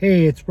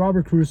Hey, it's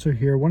Robert Caruso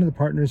here, one of the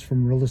partners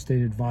from Real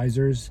Estate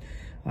Advisors.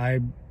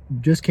 I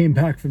just came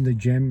back from the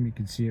gym. You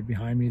can see it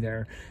behind me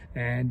there.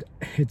 And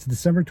it's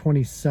December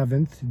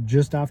 27th,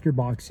 just after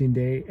Boxing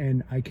Day,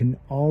 and I can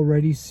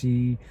already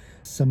see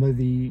some of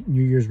the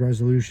New Year's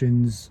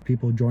resolutions,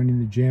 people joining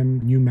the gym,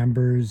 new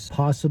members,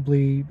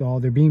 possibly, well,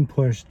 they're being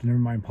pushed, never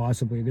mind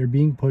possibly, they're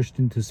being pushed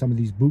into some of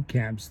these boot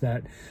camps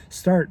that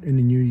start in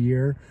the new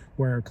year,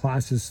 where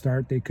classes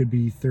start. They could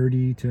be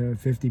 30 to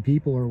 50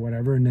 people or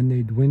whatever, and then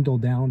they dwindle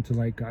down to,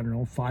 like, I don't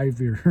know,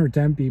 5 or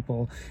 10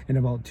 people in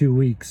about 2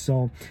 weeks.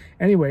 So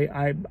anyway,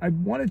 I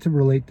wanted to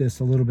relate this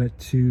a little bit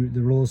to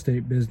the real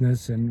estate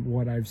business and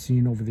what I've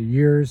seen over the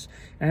years,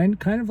 and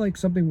kind of like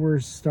something we're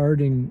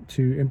starting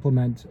to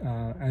implement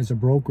as a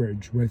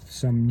brokerage with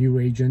some new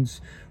agents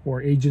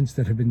or agents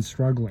that have been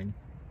struggling.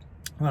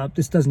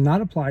 This does not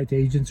apply to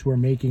agents who are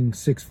making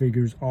six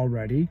figures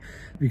already,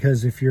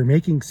 because if you're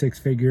making six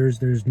figures,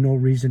 there's no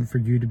reason for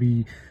you to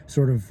be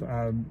sort of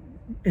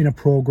in a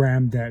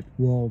program that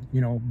will,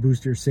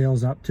 boost your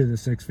sales up to the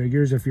six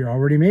figures if you're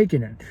already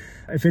making it.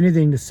 If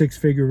anything, the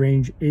six-figure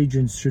range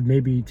agents should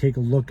maybe take a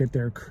look at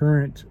their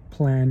current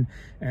plan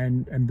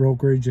and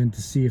brokerage, and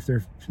to see if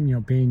they're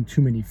paying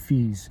too many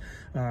fees.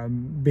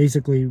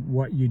 Basically,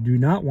 what you do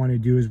not want to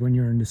do is, when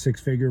you're in the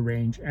six-figure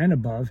range and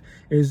above,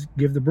 is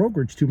give the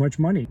brokerage too much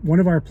money. One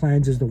of our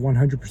plans is the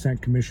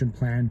 100% commission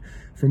plan.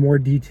 For more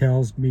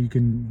details, you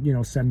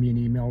can send me an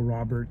email,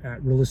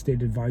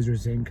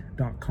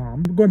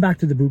 robert@realestateadvisorsinc.com. Going back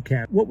to the boot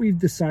camp, what we've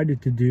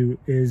decided to do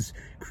is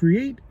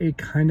create a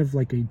kind of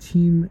like a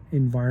team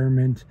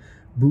environment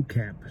boot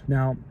camp.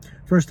 Now,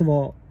 first of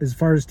all, as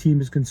far as team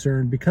is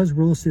concerned, because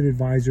Real Estate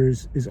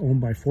Advisors is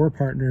owned by 4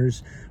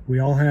 partners, we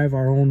all have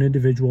our own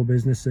individual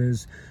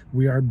businesses.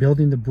 We are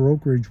building the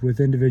brokerage with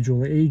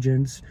individual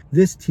agents.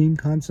 This team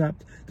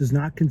concept does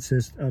not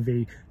consist of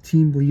a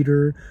team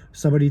leader,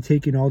 somebody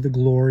taking all the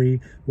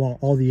glory while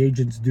all the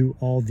agents do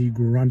all the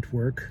grunt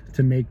work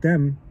to make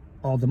them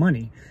all the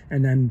money,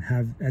 and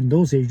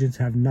those agents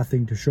have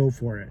nothing to show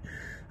for it.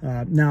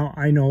 Now,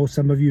 I know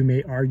some of you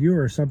may argue,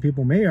 or some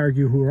people may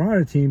argue who are on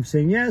a team,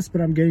 saying, yes,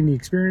 but I'm getting the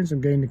experience, I'm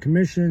getting the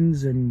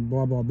commissions, and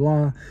blah, blah,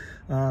 blah.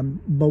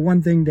 But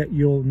one thing that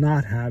you'll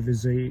not have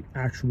is a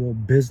actual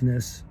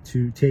business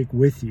to take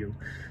with you.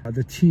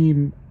 The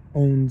team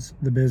owns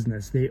the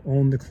business. They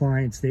own the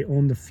clients, they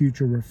own the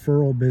future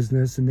referral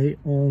business, and they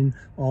own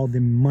all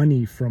the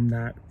money from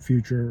that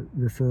future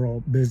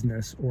referral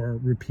business or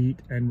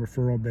repeat and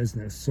referral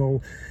business.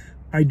 So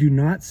I do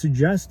not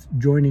suggest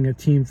joining a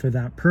team for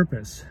that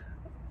purpose.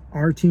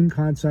 Our team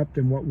concept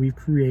and what we've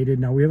created,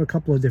 now we have a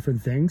couple of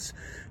different things.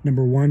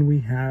 Number one, we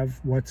have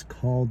what's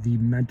called the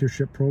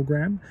mentorship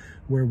program,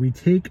 where we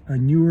take a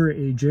newer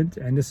agent,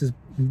 and this is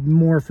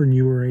more for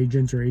newer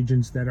agents or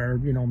agents that are,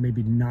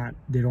 maybe not,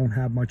 they don't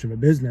have much of a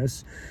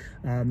business.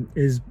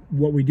 Is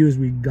what we do is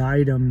we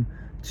guide them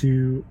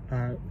to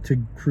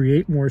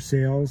create more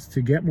sales,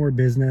 to get more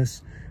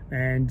business,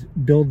 and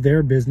build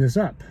their business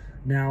up.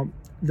 Now,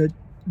 the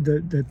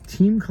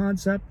team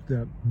concept,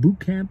 the boot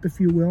camp, if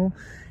you will,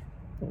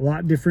 a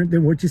lot different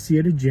than what you see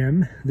at a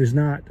gym. There's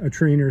not a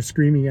trainer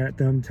screaming at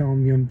them,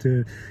 telling them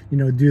to,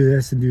 do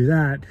this and do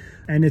that.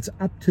 And it's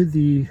up to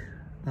the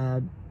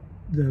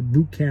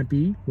boot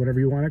campee, whatever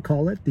you want to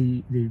call it,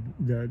 the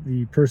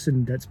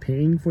person that's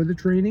paying for the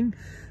training,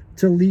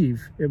 to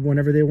leave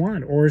whenever they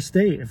want, or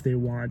stay if they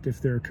want,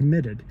 if they're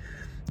committed.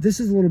 This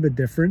is a little bit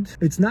different.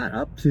 It's not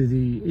up to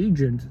the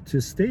agent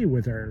to stay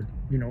with our,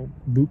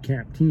 boot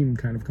camp team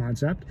kind of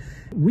concept.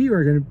 We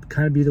are going to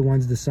kind of be the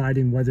ones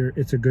deciding whether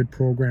it's a good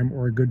program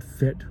or a good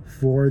fit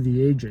for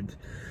the agent.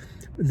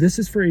 This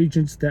is for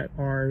agents that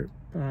are,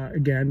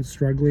 again,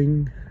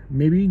 struggling.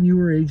 Maybe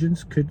newer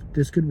agents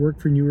this could work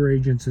for newer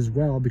agents as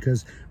well,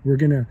 because we're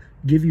going to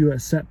give you a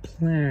set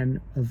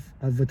plan of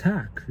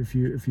attack, if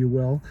you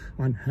will,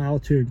 on how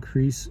to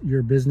increase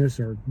your business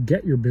or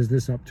get your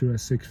business up to a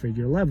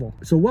six-figure level.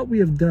 So what we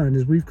have done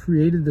is we've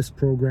created this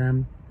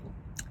program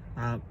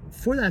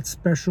for that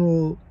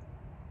special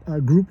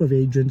group of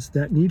agents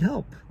that need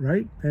help,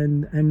 right?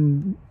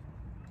 And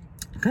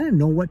kind of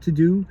know what to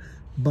do,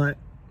 but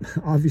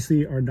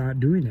obviously are not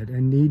doing it,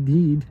 and they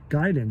need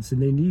guidance,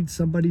 and they need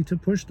somebody to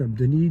push them.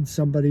 They need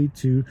somebody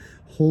to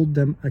hold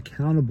them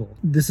accountable.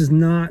 This is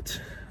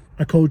not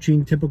a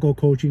typical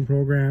coaching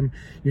program.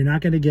 You're not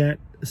going to get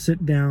a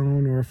sit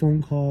down or a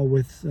phone call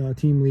with a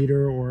team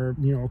leader or,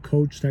 a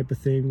coach type of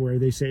thing where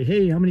they say,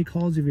 hey, how many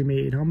calls have you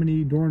made? How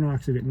many door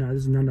knocks have you? No,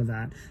 this is none of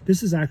that.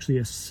 This is actually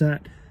a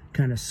set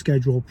kind of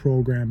schedule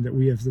program that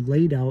we have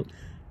laid out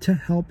to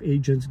help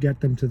agents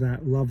get them to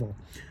that level.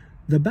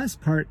 The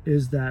best part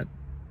is that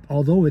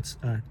although it's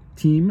a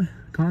team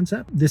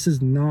concept, this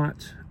is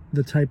not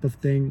the type of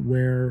thing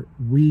where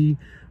we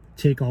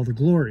take all the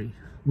glory.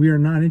 We are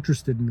not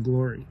interested in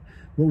glory.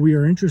 What we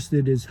are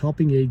interested in is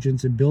helping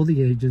agents and building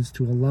agents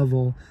to a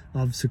level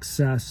of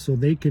success so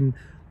they can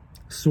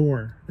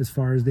soar as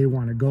far as they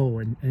want to go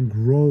and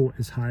grow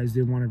as high as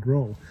they want to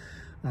grow.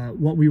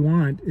 What we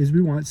want is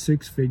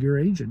six-figure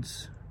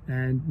agents.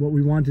 And what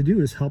we want to do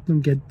is help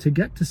them get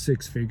to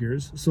six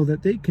figures so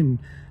that they can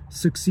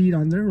succeed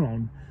on their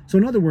own. So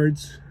in other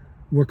words,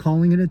 we're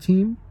calling it a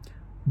team,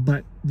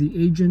 but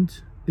the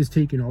agent is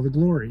taking all the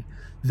glory.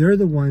 They're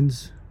the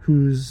ones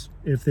whose,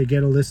 if they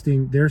get a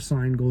listing, their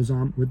sign goes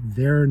on with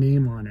their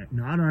name on it,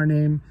 not our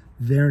name,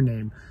 their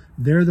name.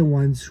 They're the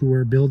ones who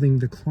are building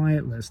the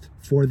client list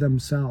for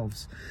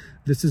themselves.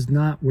 This is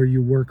not where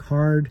you work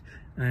hard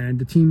and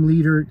the team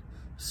leader,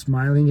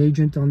 smiling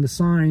agent on the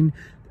sign,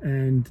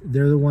 and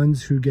they're the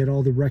ones who get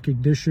all the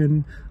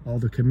recognition, all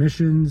the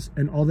commissions,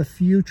 and all the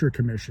future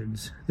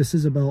commissions. This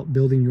is about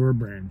building your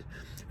brand.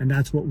 And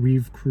that's what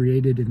we've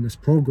created in this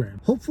program.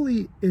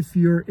 Hopefully, if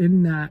you're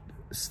in that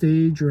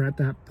stage or at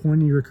that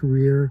point in your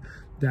career,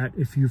 that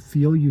if you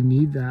feel you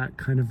need that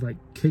kind of like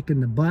kick in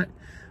the butt,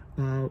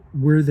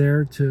 we're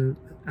there to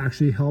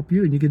actually help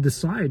you, and you can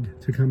decide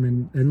to come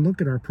in and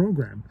look at our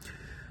program.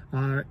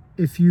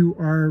 If you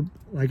are,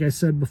 like I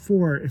said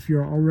before, if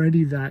you're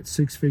already that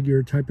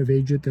six-figure type of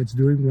agent that's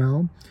doing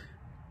well,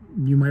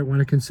 you might want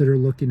to consider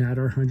looking at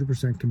our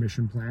 100%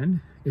 commission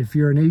plan. If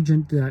you're an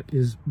agent that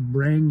is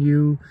brand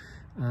new,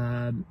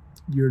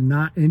 you're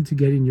not into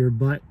getting your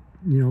butt,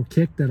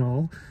 kicked at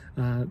all,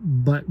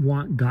 but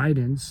want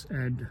guidance,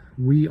 and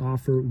we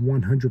offer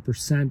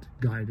 100%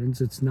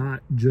 guidance. It's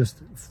not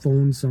just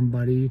phone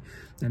somebody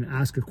and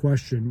ask a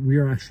question. We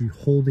are actually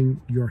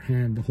holding your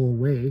hand the whole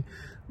way.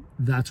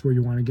 That's where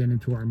you want to get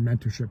into our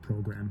mentorship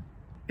program.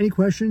 Any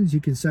questions,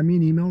 you can send me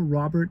an email,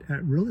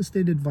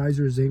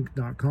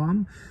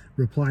 robert@realestateadvisorsinc.com.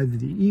 Reply to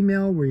the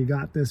email where you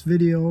got this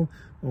video,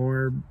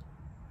 or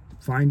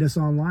find us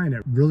online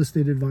at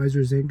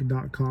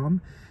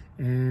realestateadvisorsinc.com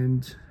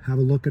and have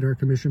a look at our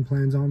commission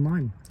plans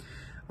online.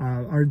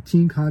 Our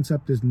team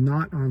concept is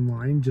not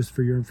online, just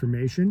for your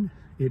information.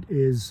 It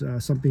is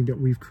something that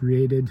we've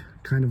created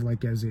kind of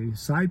like as a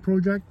side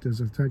project, as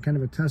a kind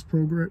of a test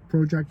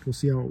project. We'll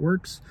see how it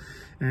works.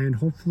 And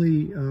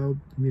hopefully,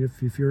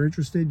 if you're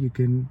interested, you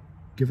can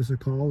give us a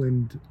call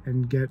and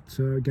get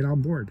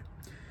on board.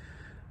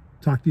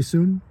 Talk to you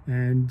soon,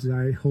 and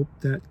I hope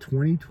that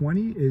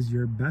 2020 is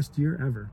your best year ever.